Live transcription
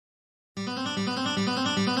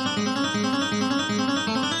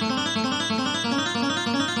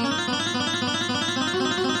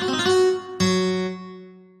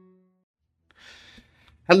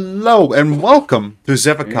Hello and welcome to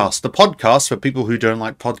Zevercast, the podcast for people who don't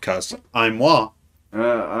like podcasts. I'm Wa.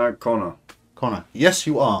 Connor. Connor. Yes,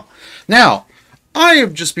 you are. Now, I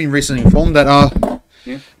have just been recently informed that a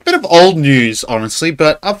bit of old news, honestly,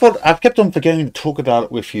 but I've kept on forgetting to talk about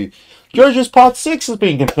it with you. JoJo's Part 6 has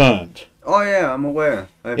been confirmed. Oh yeah, I'm aware.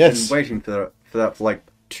 I've been waiting for that for like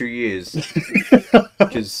 2 years.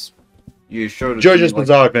 Because you showed it JoJo's to me,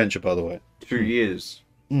 Bizarre Adventure, by the way. 2 years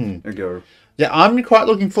ago. Yeah, I'm quite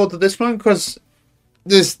looking forward to this one because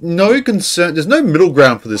there's no middle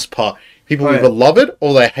ground for this part. People either love it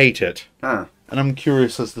or they hate it. And I'm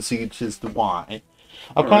curious as to why.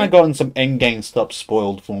 I've kind of gotten some endgame stuff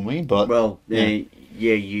spoiled for me, but... Well, you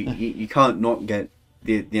can't not get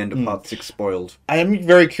the end of Part 6 spoiled. I am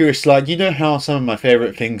very curious, like, you know how some of my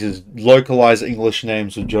favourite things is localised English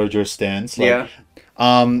names of JoJo stands? Like,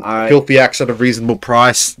 Filthy Axe at a Reasonable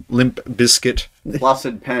Price, Limp Biscuit.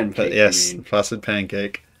 Placid Pancake. Yes, Placid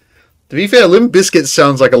Pancake. To be fair, Limp Biscuit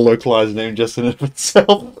sounds like a localised name just in of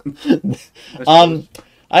itself.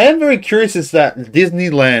 I am very curious as that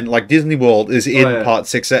Disneyland, like Disney World, is in Part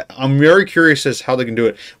 6. I'm very curious as how they can do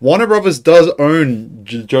it. Warner Brothers does own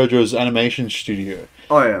JoJo's animation studio.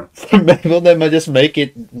 Oh yeah. Maybe they might just make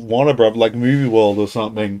it Warner Brothers, like Movie World or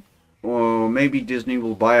something. Or maybe Disney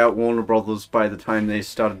will buy out Warner Brothers by the time they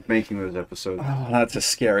started making those episodes. Oh, that's a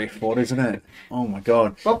scary thought, isn't it? Oh my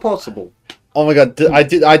god. Not possible. Oh my god,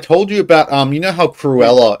 I told you about, you know how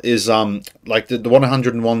Cruella is, like the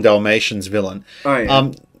 101 Dalmatians villain? Oh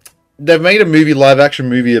yeah. They've made a live action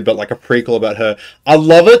movie about, like, a prequel about her. I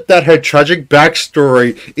love it that her tragic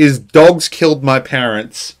backstory is dogs killed my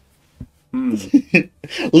parents.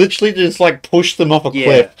 Literally just, like, pushed them off a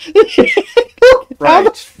cliff. How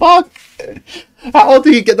the fuck? How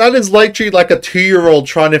do you get that? Is literally like a 2-year-old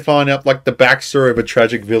trying to find out, like, the backstory of a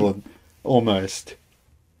tragic villain. Almost.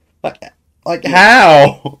 Like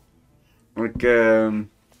how? Like,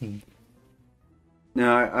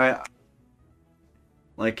 no,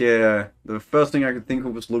 the first thing I could think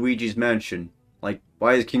of was Luigi's Mansion. Like,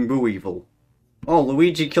 why is King Boo evil? Oh,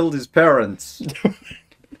 Luigi killed his parents.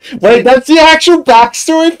 Wait, that's the actual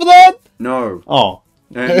backstory for that? No. Oh.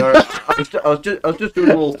 No, I was just doing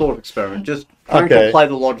a little thought experiment, just trying to apply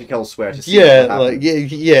the logic elsewhere to see what happened.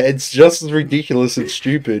 It's just as ridiculous and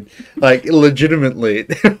stupid. Like, legitimately.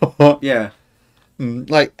 Yeah.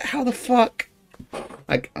 Like, how the fuck?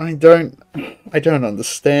 Like, I don't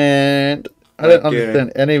understand. I don't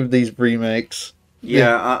understand any of these remakes.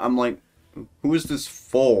 Yeah, I'm like, who is this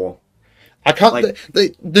for? I can't.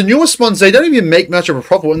 Like, the newest ones, they don't even make much of a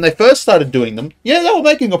profit. When they first started doing them, they were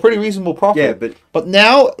making a pretty reasonable profit. Yeah, but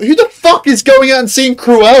now, who the fuck is going out and seeing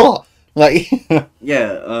Cruella? Like,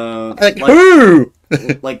 like who?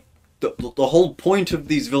 Like the whole point of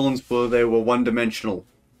these villains were they were one-dimensional.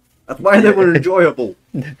 That's why they were enjoyable.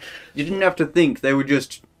 You didn't have to think. They were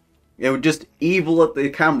just evil at the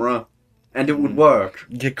camera, and it would work.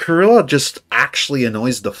 Yeah, Cruella just actually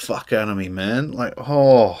annoys the fuck out of me, man. Like,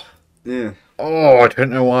 yeah. Oh, I don't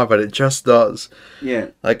know why, but it just does. Yeah.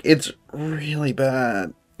 Like, it's really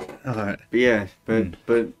bad. Alright.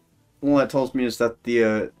 But all that tells me is that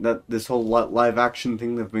that this whole live action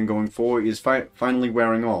thing they've been going for is finally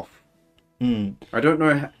wearing off. I don't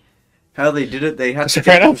know how they did it. They had to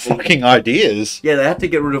ran out of fucking ideas. Yeah, they had to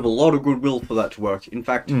get rid of a lot of goodwill for that to work. In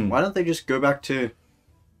fact, why don't they just go back to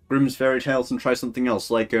Grimm's Fairy Tales and try something else?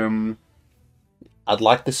 Like, I'd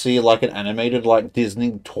like to see, like, an animated, like,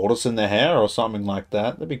 Disney tortoise in the hair or something like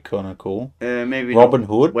that. That'd be kind of cool. Maybe Robin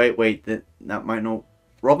Hood? Wait, that might not...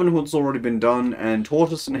 Robin Hood's already been done, and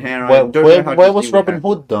tortoise and hair, where was Robin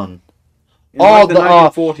Hood done? In the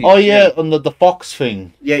 1940s. Oh, yeah, on the Fox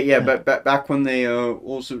thing. Yeah, but back when they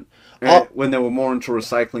also... when they were more into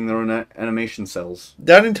recycling their own animation cells.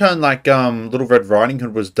 The only time, like, Little Red Riding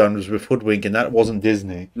Hood was done was with Hoodwink, and that wasn't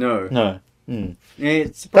Disney. No. Yeah,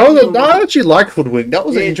 I actually like Hoodwink. That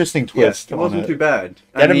was an interesting twist. It wasn't too bad.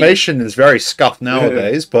 The animation is very scuffed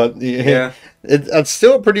nowadays, but it's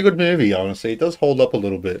still a pretty good movie, honestly. It does hold up a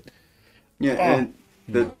little bit. Yeah, and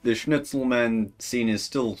the Schnitzelman scene is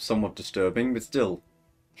still somewhat disturbing, but still.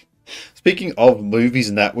 Speaking of movies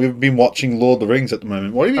and that, we've been watching Lord of the Rings at the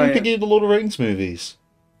moment. What do you think of the Lord of the Rings movies?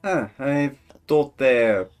 I thought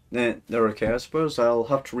they're okay, I suppose. I'll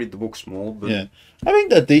have to read the books more, but... Yeah. I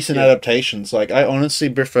think they're decent adaptations. Like, I honestly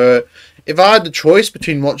prefer... If I had the choice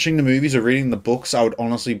between watching the movies or reading the books, I would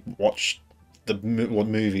honestly watch the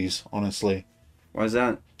movies, honestly. Why is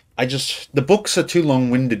that? The books are too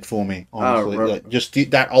long-winded for me, honestly. Like, just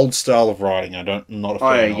that old style of writing, I'm not a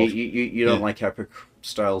fan of. You don't like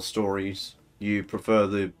epic-style stories. You prefer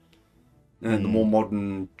the more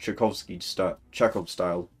modern Chekhov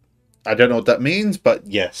style. I don't know what that means, but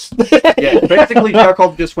yes. Yeah, basically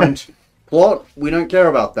Chekhov just went, plot, we don't care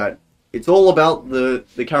about that. It's all about the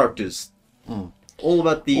characters. All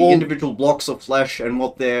about the individual blocks of flesh and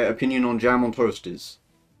what their opinion on jam on toast is.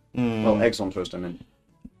 Well, eggs on toast, I mean.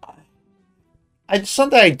 It's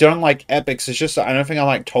not that I don't like epics, it's just that I don't think I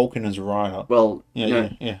like Tolkien as a writer. Well,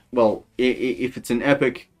 Yeah. Well, if it's an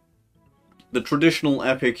epic, the traditional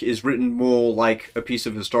epic is written more like a piece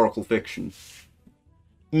of historical fiction.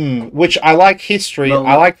 Which I like history,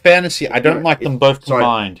 I like fantasy, I don't like them both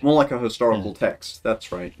combined. More like a historical text,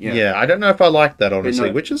 that's right. Yeah, I don't know if I like that,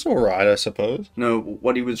 honestly, which is alright, I suppose. No,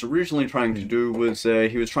 what he was originally trying to do was,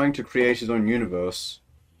 he was trying to create his own universe.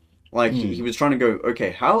 Like, he was trying to go,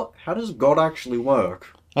 okay, how does God actually work?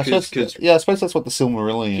 I suppose that's what the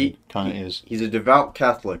Silmarillion kind of is. He's a devout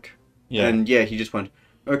Catholic. Yeah. And yeah, he just went,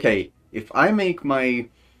 okay, if I make my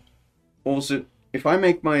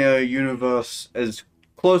universe as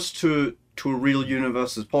close to a real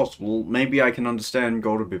universe as possible, maybe I can understand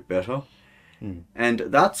God a bit better. And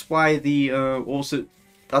that's why the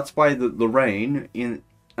rain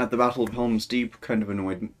at the Battle of Helm's Deep kind of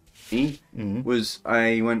annoyed me. Was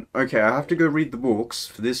I went, okay, I have to go read the books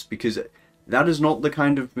for this because that is not the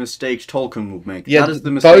kind of mistake Tolkien would make. Yeah, that is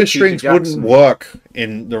the mistake bowstrings wouldn't work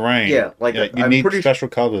in the rain. Yeah, like you need special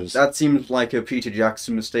covers. That seems like a Peter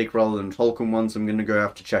Jackson mistake rather than Tolkien ones. I'm going to go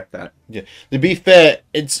have to check that. Yeah, to be fair,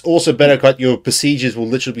 it's also better because your procedures will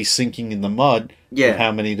literally be sinking in the mud. Yeah,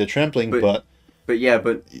 how many they're trampling, but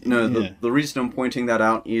the reason I'm pointing that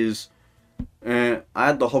out is I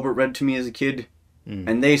had The Hobbit read to me as a kid.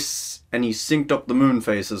 And he synced up the moon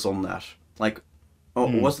phases on that. Like,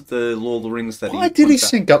 was it the Lord of the Rings that Why did he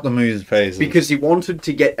sync up the moon phases? Because he wanted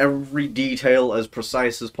to get every detail as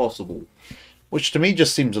precise as possible. Which to me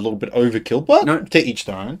just seems a little bit overkill, but to each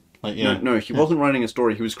their own. Like, No, he wasn't writing a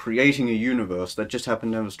story. He was creating a universe that just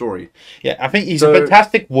happened to have a story. Yeah, I think he's a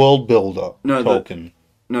fantastic world builder, Tolkien.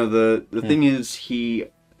 The thing is,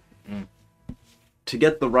 to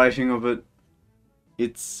get the writing of it,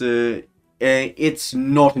 it's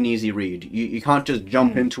not an easy read. You can't just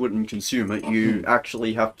jump into it and consume it. You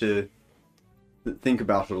actually have to think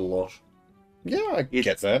about it a lot. Yeah, I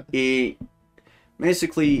get that.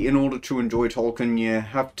 Basically, in order to enjoy Tolkien, you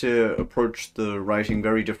have to approach the writing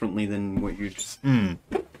very differently than what you...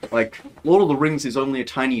 Like, Lord of the Rings is only a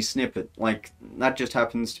tiny snippet. Like, that just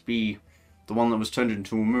happens to be the one that was turned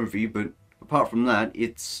into a movie, but apart from that,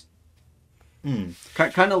 it's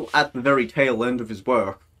kind of at the very tail end of his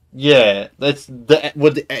work. Yeah, it's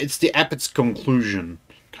the epic's conclusion,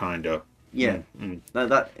 kind of. Yeah.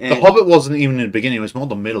 The Hobbit wasn't even in the beginning, it was more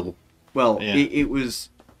the middle. Well, it was...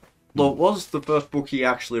 Well, it was the first book he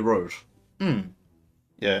actually wrote.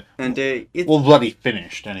 Yeah. And it's... Well, bloody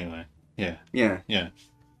finished, anyway. Yeah. Yeah.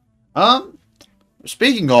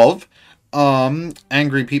 Speaking of,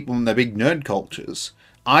 angry people and their big nerd cultures,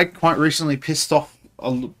 I quite recently pissed off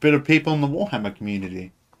a bit of people in the Warhammer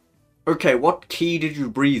community. Okay, what key did you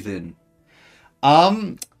breathe in?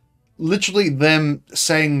 Literally them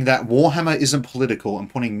saying that Warhammer isn't political and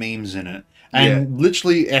putting memes in it. And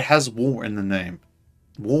literally it has war in the name.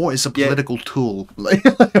 War is a political tool.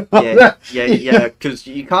 Yeah, because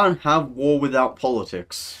you can't have war without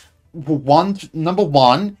politics. Number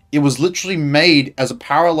one, it was literally made as a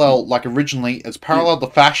parallel, like originally, as parallel to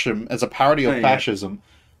fascism, as a parody of fascism.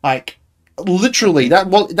 Like, literally,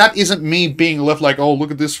 that isn't me being left like, oh,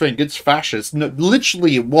 look at this thing, it's fascist. No,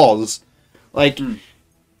 literally it was. Like, and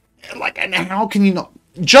how can you not...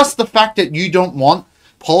 Just the fact that you don't want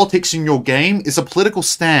politics in your game is a political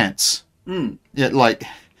stance. Yeah,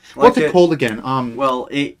 what's it called again? Well,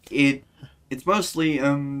 it's mostly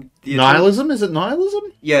nihilism. Is it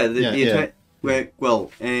nihilism? Yeah, a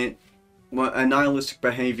nihilistic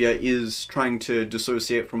behavior is trying to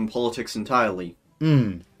dissociate from politics entirely,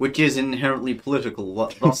 which is inherently political.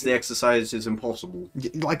 Thus, the exercise is impossible.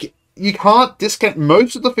 Like, you can't discount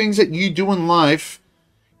most of the things that you do in life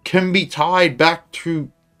can be tied back to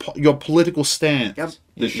your political stance. Yep.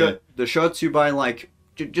 The shirts you buy, like.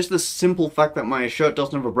 Just the simple fact that my shirt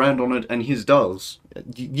doesn't have a brand on it and his does.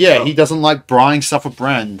 Yeah, he doesn't like buying stuff with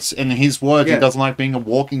brands. In his words, he doesn't like being a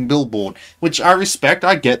walking billboard. Which I respect,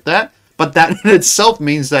 I get that. But that in itself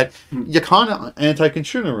means that you're kind of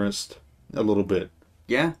anti-consumerist. A little bit.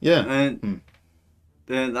 Yeah. Yeah. And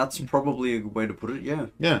that's probably a good way to put it, yeah.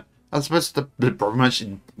 Yeah. I suppose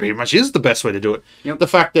pretty much is the best way to do it. Yep. The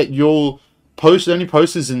fact that your only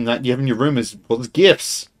posters in that you have in your room is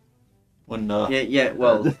gifts. When, Yeah,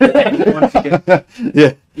 well, once you get,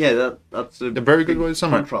 yeah. that's A very good way to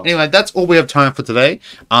sum it. contrast. Anyway, that's all we have time for today.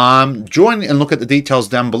 Join and look at the details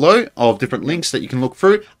down below of different links that you can look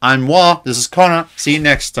through. I'm Wa. This is Connor. See you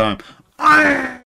next time.